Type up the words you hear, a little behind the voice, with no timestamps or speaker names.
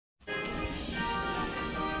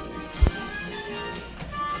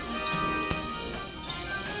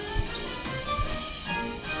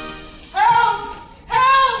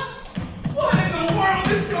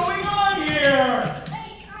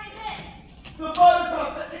The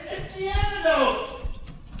buttercup, it's the antidote!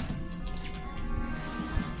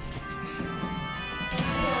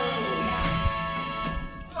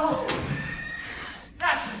 Oh,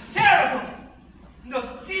 that was terrible! And those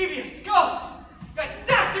devious goats! That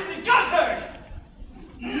dastardly goatherd!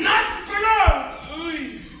 Not for long!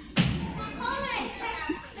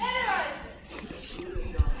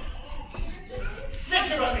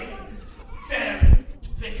 Literally! There,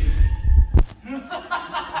 literally.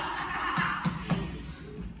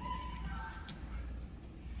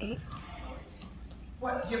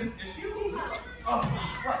 What, you have an issue? Oh,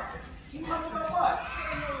 what? You talking about what?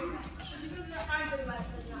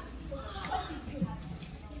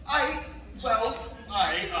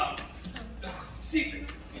 See,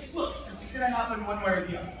 look, this is gonna happen one way or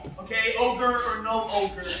the other, okay? Ogre or no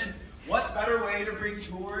ogre. And what's better way to bring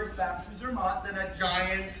tourists back to Zermatt than a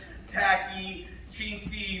giant, tacky,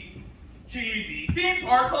 cheesy theme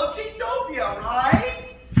park called Cheesetopia,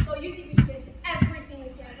 right? So you think we should change everything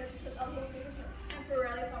in San Francisco of those things to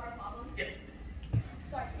temporarily solve our problem? Yes.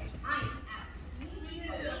 Sorry, I'm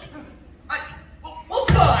out. Well,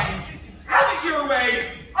 fine. Just have it your way.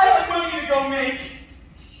 I have money to go make.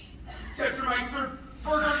 Cheshire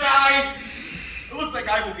burger guy. It looks like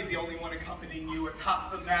I will be the only one accompanying you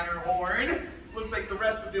atop the Matterhorn. Looks like the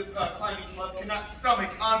rest of the climbing club cannot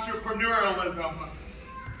stomach entrepreneurialism.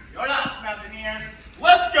 You're not mountaineers.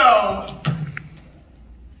 Let's go.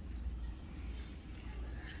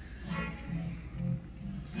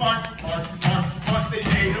 March, march, march, march. They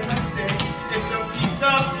made a mistake. It's a piece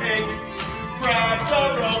of cake. Grab the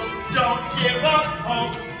rope. Don't give up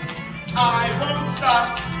hope. I won't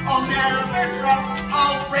stop. I'll never drop.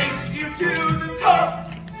 I'll race you to the top.